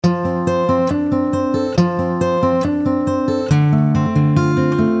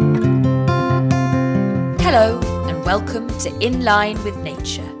Hello, and welcome to In Line with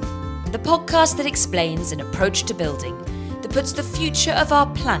Nature, the podcast that explains an approach to building that puts the future of our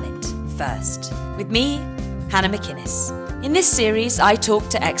planet first. With me, Hannah MacInnes. In this series, I talk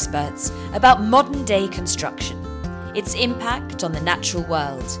to experts about modern-day construction, its impact on the natural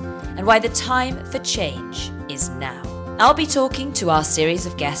world, and why the time for change is now. I'll be talking to our series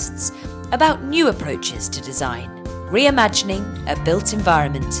of guests about new approaches to design, reimagining a built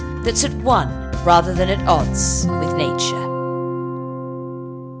environment that's at one rather than at odds with nature.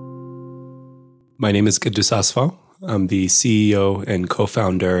 My name is Kidus Asfaw. I'm the CEO and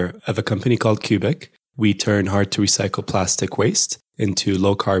co-founder of a company called Kubik. We turn hard-to-recycle plastic waste into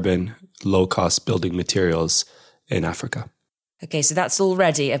low-carbon, low-cost building materials in Africa. Okay, so that's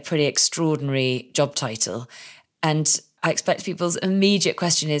already a pretty extraordinary job title. And I expect people's immediate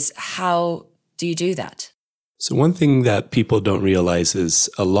question is, how do you do that? So one thing that people don't realize is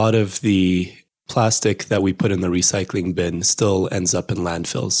a lot of the plastic that we put in the recycling bin still ends up in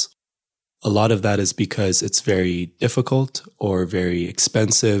landfills. A lot of that is because it's very difficult or very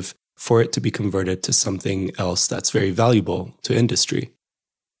expensive for it to be converted to something else that's very valuable to industry.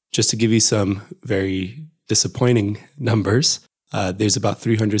 Just to give you some very disappointing numbers, there's about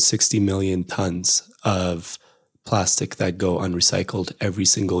 360 million tons of plastic that go unrecycled every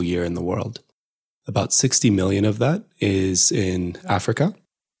single year in the world. About 60 million of that is in Africa.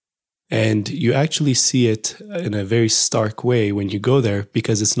 And you actually see it in a very stark way when you go there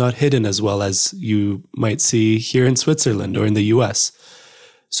because it's not hidden as well as you might see here in Switzerland or in the US.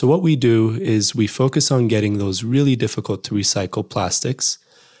 So what we do is we focus on getting those really difficult to recycle plastics,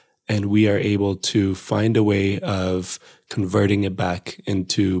 and we are able to find a way of converting it back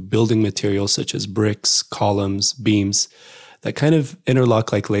into building materials such as bricks, columns, beams that kind of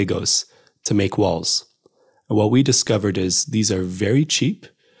interlock like Legos to make walls. And what we discovered is these are very cheap.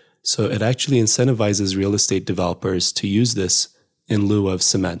 So it actually incentivizes real estate developers to use this in lieu of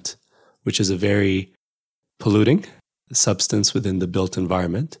cement, which is a very polluting substance within the built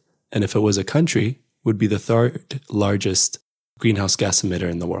environment. And if it was a country, would be the third largest greenhouse gas emitter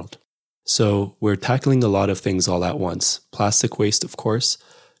in the world. So we're tackling a lot of things all at once. Plastic waste, of course,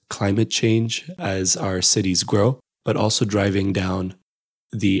 climate change as our cities grow, but also driving down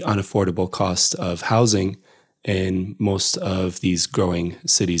the unaffordable cost of housing in most of these growing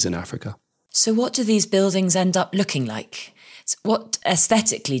cities in Africa. So what do these buildings end up looking like? What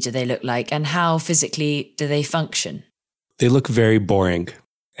aesthetically do they look like, and how physically do they function? They look very boring,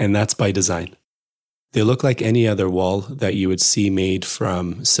 and that's by design. They look like any other wall that you would see made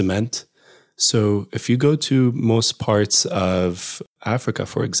from cement. So if you go to most parts of Africa,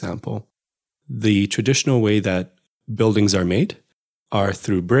 for example, the traditional way that buildings are made are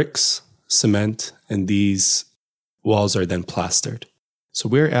through bricks, cement, and these walls are then plastered. So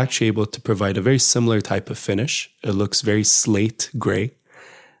we're actually able to provide a very similar type of finish. It looks very slate gray.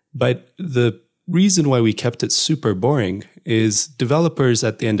 But the reason why we kept it super boring is developers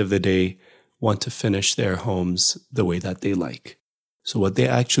at the end of the day want to finish their homes the way that they like. So what they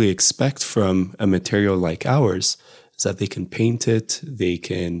actually expect from a material like ours is that they can paint it, they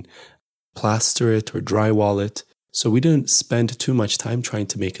can plaster it or drywall it. So we didn't spend too much time trying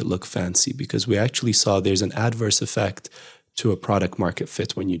to make it look fancy because we actually saw there's an adverse effect to a product market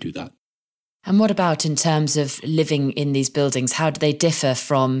fit when you do that. And what about in terms of living in these buildings? How do they differ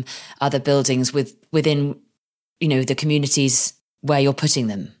from other buildings within, the communities where you're putting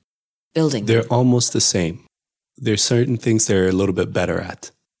them, building them? They're almost the same. There's certain things they're a little bit better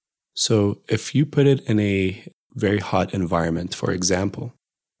at. So if you put it in a very hot environment, for example,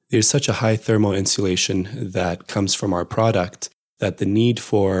 there's such a high thermal insulation that comes from our product that the need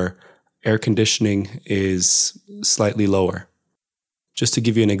for air conditioning is slightly lower. Just to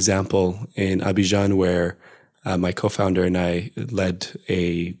give you an example, in Abidjan, where my co-founder and I led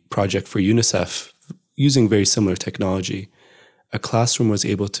a project for UNICEF using very similar technology, a classroom was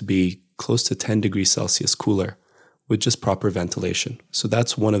able to be close to 10 degrees Celsius cooler with just proper ventilation. So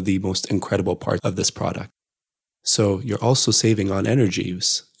that's one of the most incredible parts of this product. So you're also saving on energy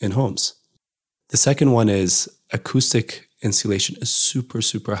use in homes. The second one is acoustic insulation is super,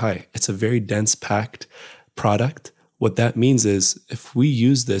 super high. It's a very dense packed product. What that means is if we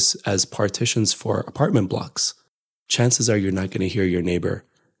use this as partitions for apartment blocks, chances are you're not going to hear your neighbor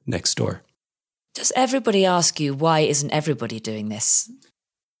next door. Does everybody ask you, why isn't everybody doing this?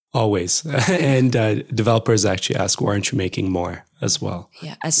 Always. And developers actually ask, why aren't you making more as well?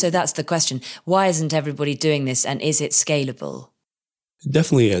 Yeah. So that's the question. Why isn't everybody doing this, and is it scalable? It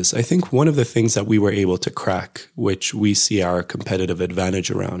definitely is. I think one of the things that we were able to crack, which we see our competitive advantage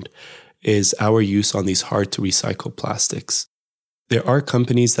around, is our use on these hard to recycle plastics. There are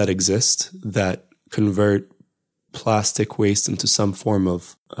companies that exist that convert plastic waste into some form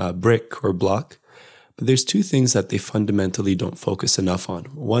of brick or block. But there's two things that they fundamentally don't focus enough on.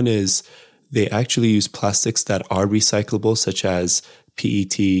 One is they actually use plastics that are recyclable, such as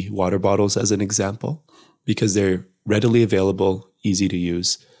PET water bottles as an example, because they're readily available, easy to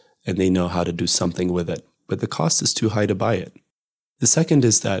use, and they know how to do something with it. But the cost is too high to buy it. The second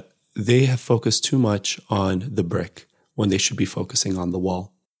is that they have focused too much on the brick when they should be focusing on the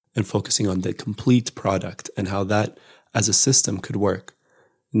wall and focusing on the complete product and how that as a system could work.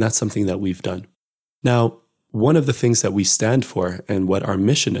 And that's something that we've done. Now, one of the things that we stand for and what our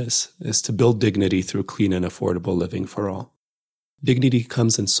mission is to build dignity through clean and affordable living for all. Dignity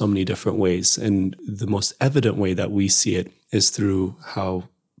comes in so many different ways, and the most evident way that we see it is through how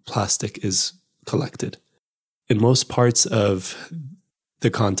plastic is collected. In most parts of the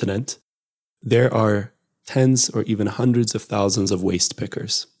continent, there are tens or even hundreds of thousands of waste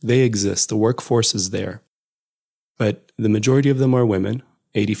pickers. They exist. The workforce is there. But the majority of them are women,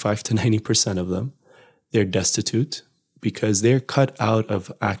 85 to 90% of them. They're destitute because they're cut out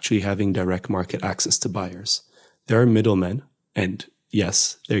of actually having direct market access to buyers. There are middlemen, and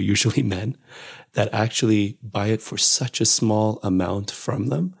yes, they're usually men, that actually buy it for such a small amount from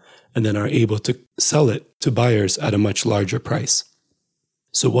them and then are able to sell it to buyers at a much larger price.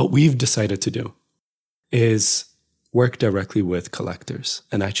 So what we've decided to do is work directly with collectors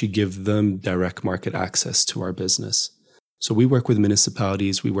and actually give them direct market access to our business. So we work with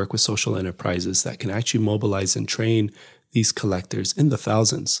municipalities, we work with social enterprises that can actually mobilize and train these collectors in the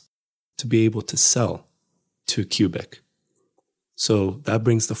thousands to be able to sell to Kubik. So that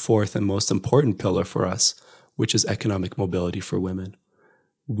brings the fourth and most important pillar for us, which is economic mobility for women.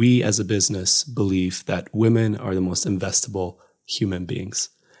 We as a business believe that women are the most investable human beings.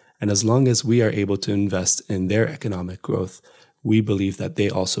 And as long as we are able to invest in their economic growth, we believe that they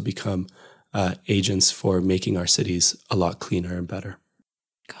also become agents for making our cities a lot cleaner and better.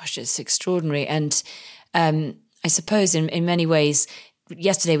 Gosh, it's extraordinary. And I suppose in many ways,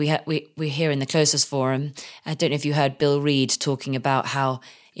 yesterday we were here in the Closest Forum. I don't know if you heard Bill Reid talking about how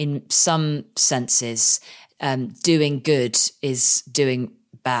in some senses, doing good is doing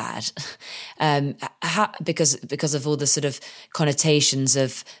bad, because of all the sort of connotations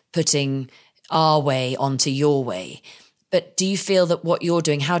of putting our way onto your way. But do you feel that what you're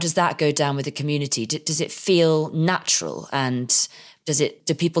doing, how does that go down with the community? Does it feel natural, and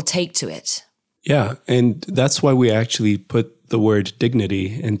do people take to it? Yeah, and that's why we actually put the word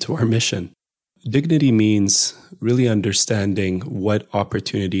dignity into our mission. Dignity means really understanding what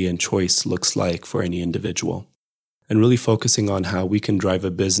opportunity and choice looks like for any individual, and really focusing on how we can drive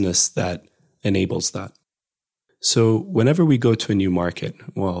a business that enables that. So whenever we go to a new market,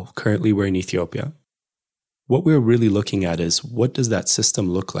 well, currently we're in Ethiopia, what we're really looking at is what does that system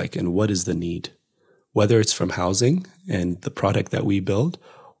look like and what is the need, whether it's from housing and the product that we build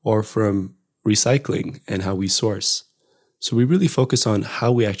or from recycling and how we source. So we really focus on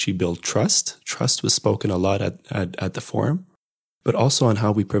how we actually build trust. Trust was spoken a lot at the forum, but also on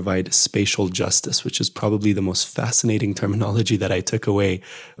how we provide spatial justice, which is probably the most fascinating terminology that I took away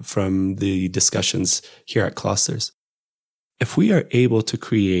from the discussions here at Clusters. If we are able to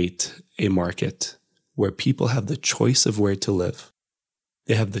create a market where people have the choice of where to live,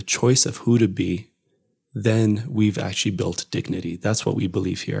 they have the choice of who to be, then we've actually built dignity. That's what we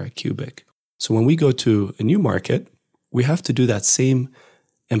believe here at Kubik. So when we go to a new market, we have to do that same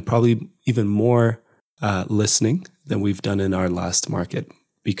and probably even more listening than we've done in our last market,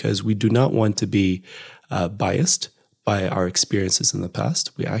 because we do not want to be biased by our experiences in the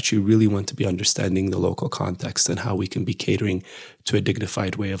past. We actually really want to be understanding the local context and how we can be catering to a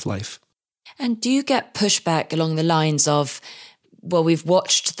dignified way of life. And do you get pushback along the lines of, well, we've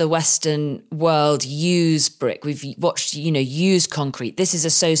watched the Western world use brick, we've watched, use concrete. This is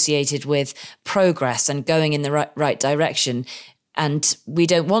associated with progress and going in the right direction. And we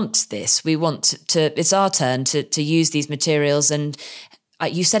don't want this. We want it's our turn to use these materials. And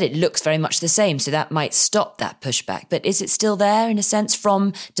you said it looks very much the same, so that might stop that pushback. But is it still there in a sense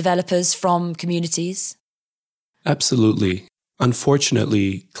from developers, from communities? Absolutely.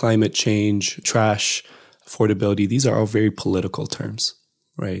 Unfortunately, climate change, trash, affordability, these are all very political terms,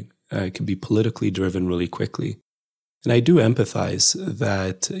 right? It can be politically driven really quickly. And I do empathize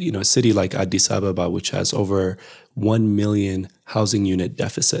that, a city like Addis Ababa, which has over 1 million housing unit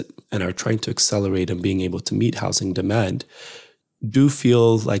deficit and are trying to accelerate and being able to meet housing demand, do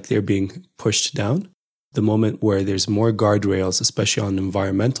feel like they're being pushed down the moment where there's more guardrails, especially on the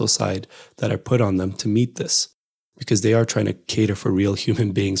environmental side, that are put on them to meet this, because they are trying to cater for real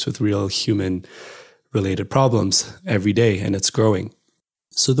human beings with real human related problems every day, and it's growing.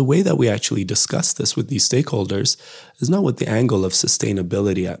 So the way that we actually discuss this with these stakeholders is not with the angle of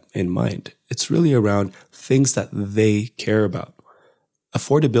sustainability in mind. It's really around things that they care about.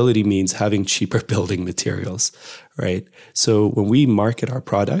 Affordability means having cheaper building materials, right? So when we market our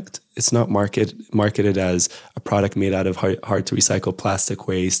product, it's not marketed as a product made out of hard to recycle plastic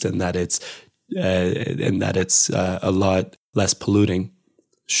waste and that it's a lot less polluting.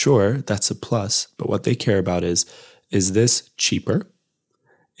 Sure, that's a plus, but what they care about is this cheaper?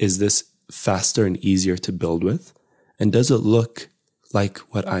 Is this faster and easier to build with? And does it look like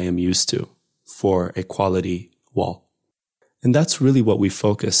what I am used to for a quality wall? And that's really what we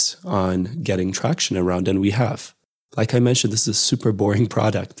focus on getting traction around, and we have. Like I mentioned, this is a super boring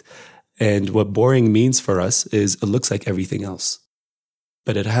product. And what boring means for us is it looks like everything else.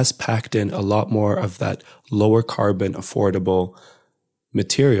 But it has packed in a lot more of that lower carbon, affordable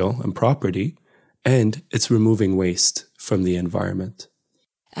material and property, and it's removing waste from the environment.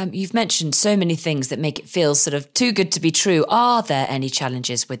 You've mentioned so many things that make it feel sort of too good to be true. Are there any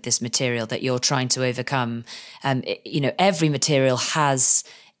challenges with this material that you're trying to overcome? Every material has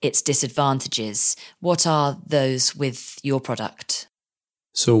its disadvantages. What are those with your product?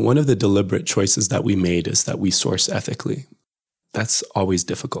 So one of the deliberate choices that we made is that we source ethically. That's always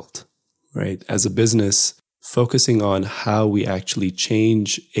difficult, right? As a business, focusing on how we actually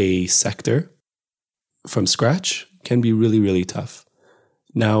change a sector from scratch can be really, really tough.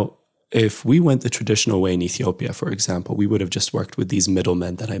 Now, if we went the traditional way in Ethiopia, for example, we would have just worked with these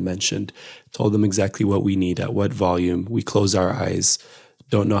middlemen that I mentioned, told them exactly what we need, at what volume. We close our eyes,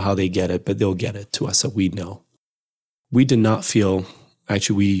 don't know how they get it, but they'll get it to us so we know. We did not feel,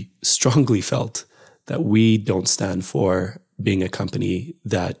 actually, we strongly felt that we don't stand for being a company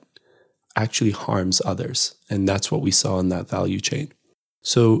that actually harms others. And that's what we saw in that value chain.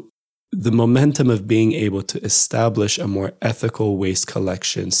 So the momentum of being able to establish a more ethical waste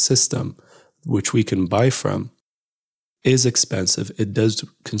collection system, which we can buy from, is expensive. It does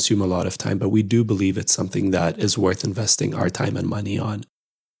consume a lot of time, but we do believe it's something that is worth investing our time and money on.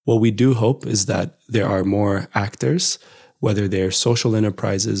 What we do hope is that there are more actors, whether they're social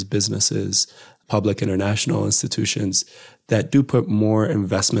enterprises, businesses, public international institutions, that do put more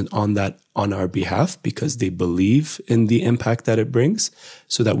investment on that on our behalf because they believe in the impact that it brings,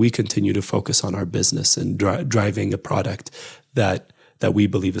 so that we continue to focus on our business and driving a product that we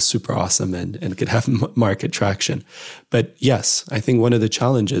believe is super awesome and could have market traction. But yes, I think one of the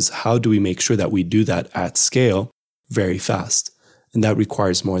challenges, how do we make sure that we do that at scale very fast? And that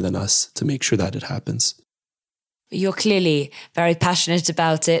requires more than us to make sure that it happens. You're clearly very passionate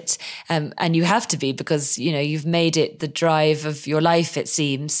about it, and you have to be because, you've made it the drive of your life, it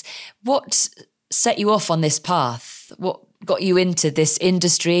seems. What set you off on this path? What got you into this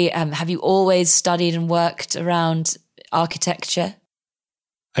industry? Have you always studied and worked around architecture?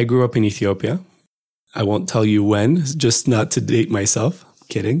 I grew up in Ethiopia. I won't tell you when, just not to date myself.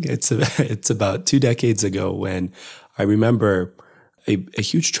 Kidding. It's about 2 decades ago when I remember a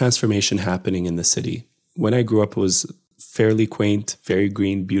huge transformation happening in the city. When I grew up, it was fairly quaint, very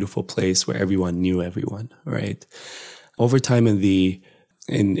green, beautiful place where everyone knew everyone, right? Over time in the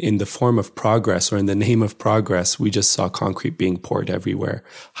form of progress, or in the name of progress, we just saw concrete being poured everywhere.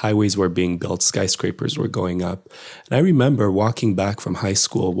 Highways were being built, skyscrapers were going up. And I remember walking back from high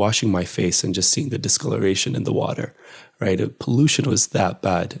school, washing my face and just seeing the discoloration in the water, right? Pollution was that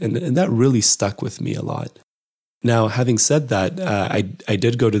bad. And that really stuck with me a lot. Now, having said that, I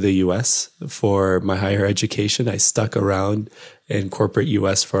did go to the US for my higher education. I stuck around in corporate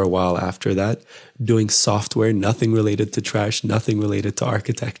US for a while after that, doing software, nothing related to trash, nothing related to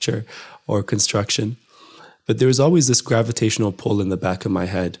architecture or construction. But there was always this gravitational pull in the back of my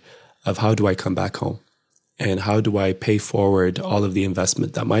head of how do I come back home? And how do I pay forward all of the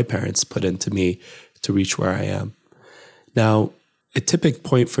investment that my parents put into me to reach where I am? Now, a tipping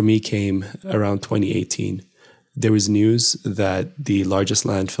point for me came around 2018. There was news that the largest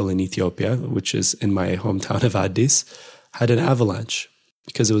landfill in Ethiopia, which is in my hometown of Addis, had an avalanche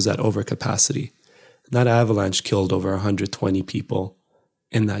because it was at overcapacity. And that avalanche killed over 120 people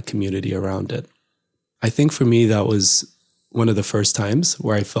in that community around it. I think for me, that was one of the first times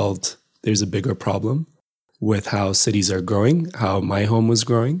where I felt there's a bigger problem with how cities are growing, how my home was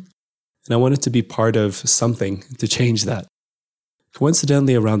growing. And I wanted to be part of something to change that.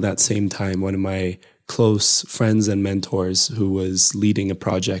 Coincidentally, around that same time, one of my close friends and mentors who was leading a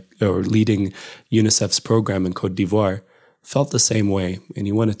project or leading UNICEF's program in Côte d'Ivoire felt the same way. And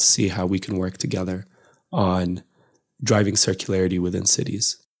he wanted to see how we can work together on driving circularity within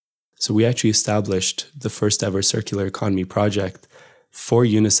cities. So we actually established the first ever circular economy project for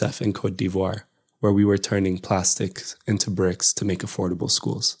UNICEF in Côte d'Ivoire, where we were turning plastic into bricks to make affordable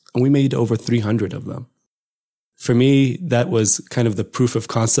schools. And we made over 300 of them. For me, that was kind of the proof of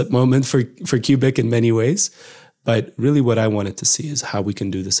concept moment for Kubik in many ways. But really what I wanted to see is how we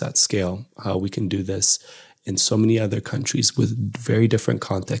can do this at scale, how we can do this in so many other countries with very different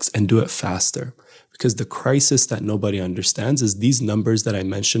contexts and do it faster. Because the crisis that nobody understands is these numbers that I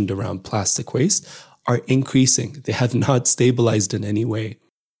mentioned around plastic waste are increasing. They have not stabilized in any way.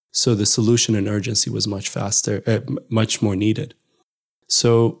 So the solution and urgency was much more needed.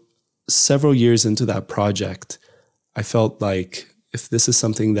 So several years into that project, I felt like if this is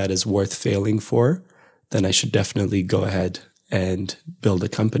something that is worth failing for, then I should definitely go ahead and build a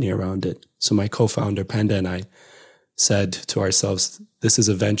company around it. So my co-founder, Panda, and I said to ourselves, this is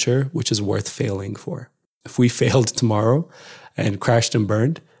a venture which is worth failing for. If we failed tomorrow and crashed and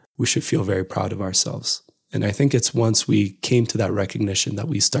burned, we should feel very proud of ourselves. And I think it's once we came to that recognition that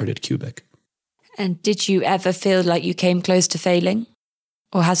we started Kubik. And did you ever feel like you came close to failing?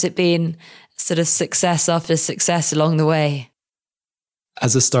 Or has it been sort of success after success along the way?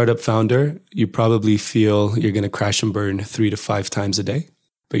 As a startup founder, you probably feel you're going to crash and burn 3 to 5 times a day,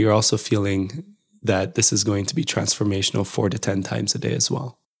 but you're also feeling that this is going to be transformational 4 to 10 times a day as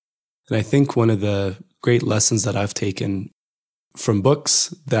well. And I think one of the great lessons that I've taken from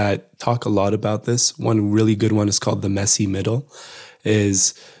books that talk a lot about this, one really good one is called The Messy Middle,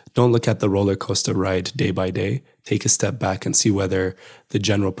 is don't look at the roller coaster ride day by day. Take a step back and see whether the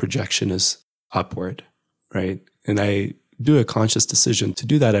general projection is upward, right? And I do a conscious decision to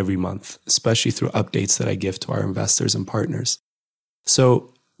do that every month, especially through updates that I give to our investors and partners.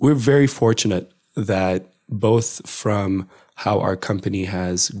 So we're very fortunate that both from how our company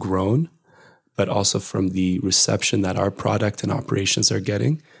has grown, but also from the reception that our product and operations are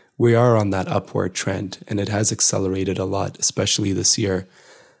getting, we are on that upward trend, and it has accelerated a lot, especially this year.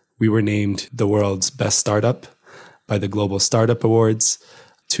 We were named the world's best startup by the Global Startup Awards.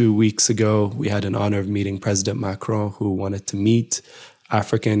 2 weeks ago, we had an honor of meeting President Macron, who wanted to meet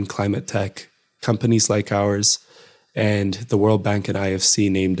African climate tech companies like ours. And the World Bank and IFC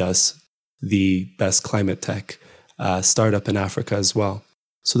named us the best climate tech startup in Africa as well.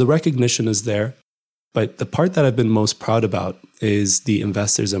 So the recognition is there. But the part that I've been most proud about is the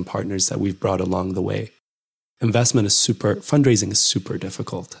investors and partners that we've brought along the way. Fundraising is super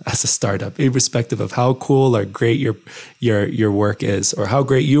difficult as a startup, irrespective of how cool or great your work is or how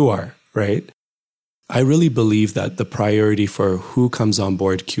great you are, right? I really believe that the priority for who comes on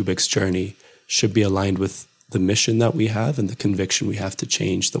board Kubik's journey should be aligned with the mission that we have and the conviction we have to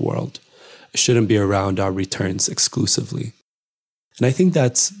change the world. It shouldn't be around our returns exclusively. And I think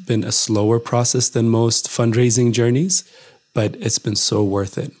that's been a slower process than most fundraising journeys, but it's been so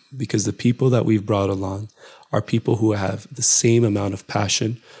worth it because the people that we've brought along are people who have the same amount of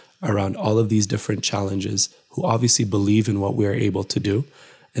passion around all of these different challenges, who obviously believe in what we're able to do,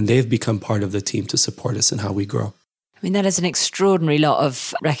 and they've become part of the team to support us in how we grow. I mean, that is an extraordinary lot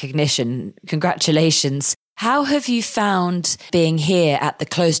of recognition. Congratulations. How have you found being here at the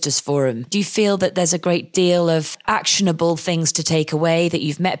Closters Forum? Do you feel that there's a great deal of actionable things to take away, that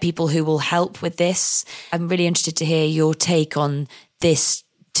you've met people who will help with this? I'm really interested to hear your take on this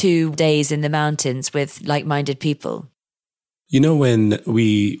 2 days in the mountains with like-minded people. You know, when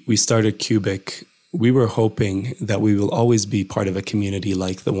we started Kubik, we were hoping that we will always be part of a community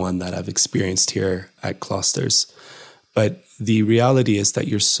like the one that I've experienced here at Closters. But the reality is that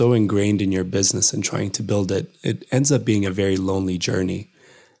you're so ingrained in your business and trying to build it, it ends up being a very lonely journey.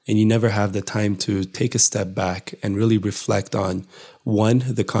 And you never have the time to take a step back and really reflect on, one,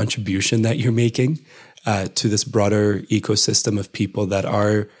 the contribution that you're making to this broader ecosystem of people that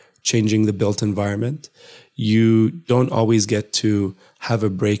are changing the built environment. You don't always get to have a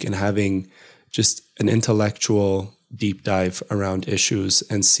break and having just an intellectual deep dive around issues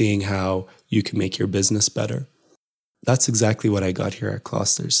and seeing how you can make your business better. That's exactly what I got here at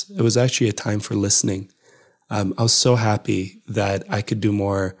Closters. It was actually a time for listening. I was so happy that I could do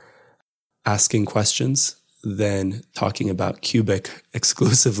more asking questions than talking about Kubik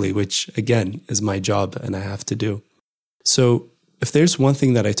exclusively, which again is my job and I have to do. So if there's one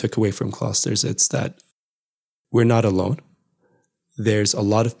thing that I took away from Closters, it's that we're not alone. There's a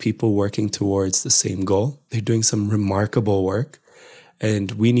lot of people working towards the same goal. They're doing some remarkable work.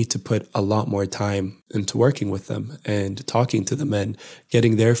 And we need to put a lot more time into working with them and talking to them and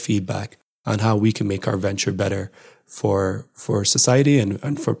getting their feedback on how we can make our venture better for society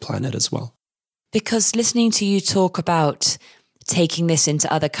and for planet as well. Because listening to you talk about taking this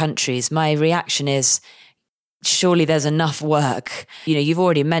into other countries, my reaction is, surely there's enough work. You know, you've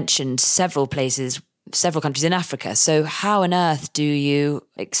already mentioned several places several countries in Africa. So how on earth do you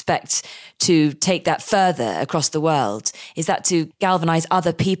expect to take that further across the world? Is that to galvanize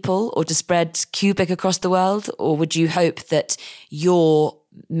other people or to spread Kubik across the world? Or would you hope that your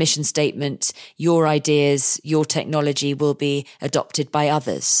mission statement, your ideas, your technology will be adopted by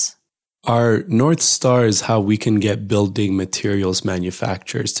others? Our North Star is how we can get building materials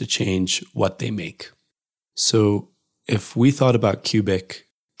manufacturers to change what they make. So if we thought about Kubik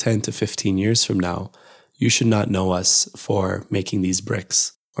 10 to 15 years from now, you should not know us for making these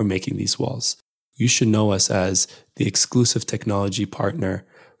bricks or making these walls. You should know us as the exclusive technology partner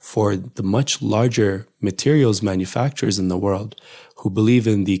for the much larger materials manufacturers in the world who believe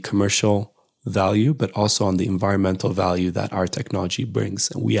in the commercial value, but also on the environmental value that our technology brings,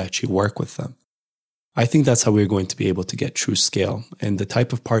 and we actually work with them. I think that's how we're going to be able to get true scale. And the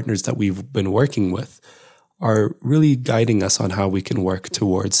type of partners that we've been working with are really guiding us on how we can work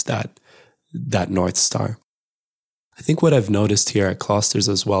towards that North Star. I think what I've noticed here at Clusters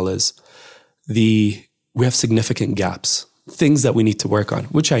as well is we have significant gaps, things that we need to work on,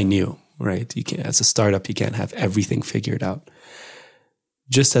 which I knew, right? As a startup, you can't have everything figured out.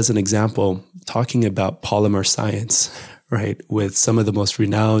 Just as an example, talking about polymer science, right, with some of the most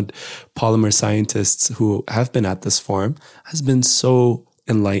renowned polymer scientists who have been at this forum has been so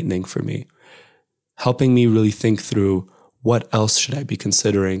enlightening for me, helping me really think through what else should I be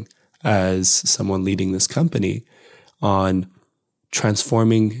considering as someone leading this company on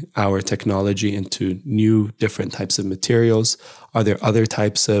transforming our technology into new, different types of materials. Are there other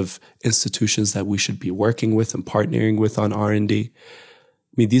types of institutions that we should be working with and partnering with on R&D?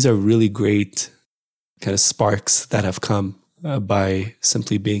 I mean, these are really great kind of sparks that have come by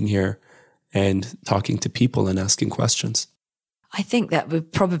simply being here and talking to people and asking questions. I think that we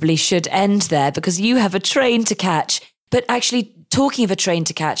probably should end there because you have a train to catch. But actually, talking of a train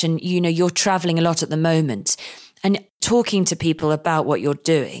to catch, and you're traveling a lot at the moment and talking to people about what you're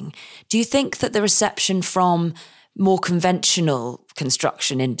doing, do you think that the reception from more conventional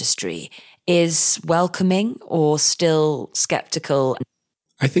construction industry is welcoming or still skeptical?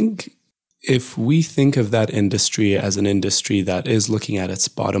 I think if we think of that industry as an industry that is looking at its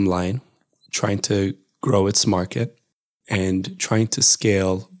bottom line, trying to grow its market and trying to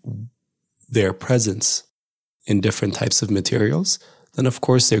scale their presence in different types of materials, then of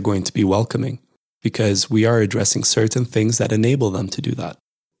course they're going to be welcoming because we are addressing certain things that enable them to do that.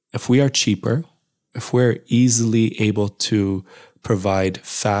 If we are cheaper, if we're easily able to provide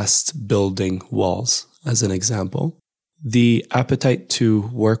fast building walls, as an example, the appetite to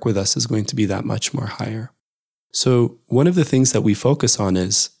work with us is going to be that much more higher. So one of the things that we focus on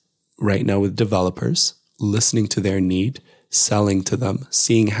is right now with developers, listening to their need, selling to them,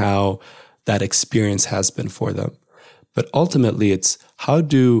 seeing how that experience has been for them. But ultimately, it's how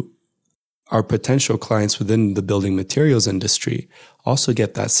do our potential clients within the building materials industry also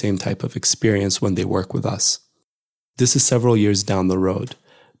get that same type of experience when they work with us? This is several years down the road,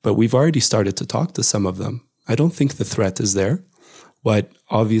 but we've already started to talk to some of them. I don't think the threat is there. What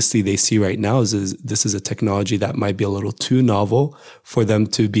obviously they see right now is this is a technology that might be a little too novel for them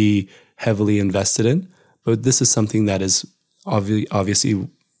to be heavily invested in, but this is something that is obviously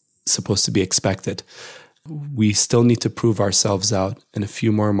supposed to be expected. We still need to prove ourselves out in a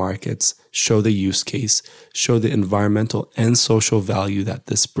few more markets, show the use case, show the environmental and social value that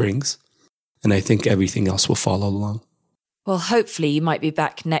this brings, and I think everything else will follow along. Well, hopefully you might be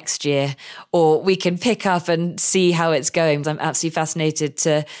back next year or we can pick up and see how it's going. I'm absolutely fascinated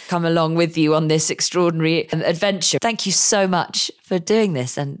to come along with you on this extraordinary adventure. Thank you so much for doing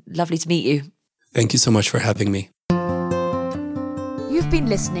this and lovely to meet you. Thank you so much for having me. You've been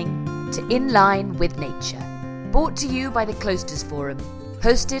listening to In Line with Nature, brought to you by the Cloisters Forum,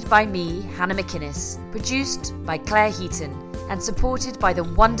 hosted by me, Hannah MacInnes, produced by Claire Heaton and supported by the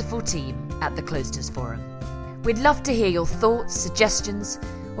wonderful team at the Cloisters Forum. We'd love to hear your thoughts, suggestions,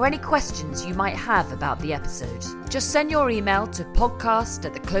 or any questions you might have about the episode. Just send your email to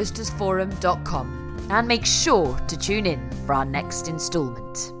podcast@thecloistersforum.com and make sure to tune in for our next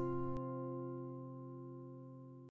instalment.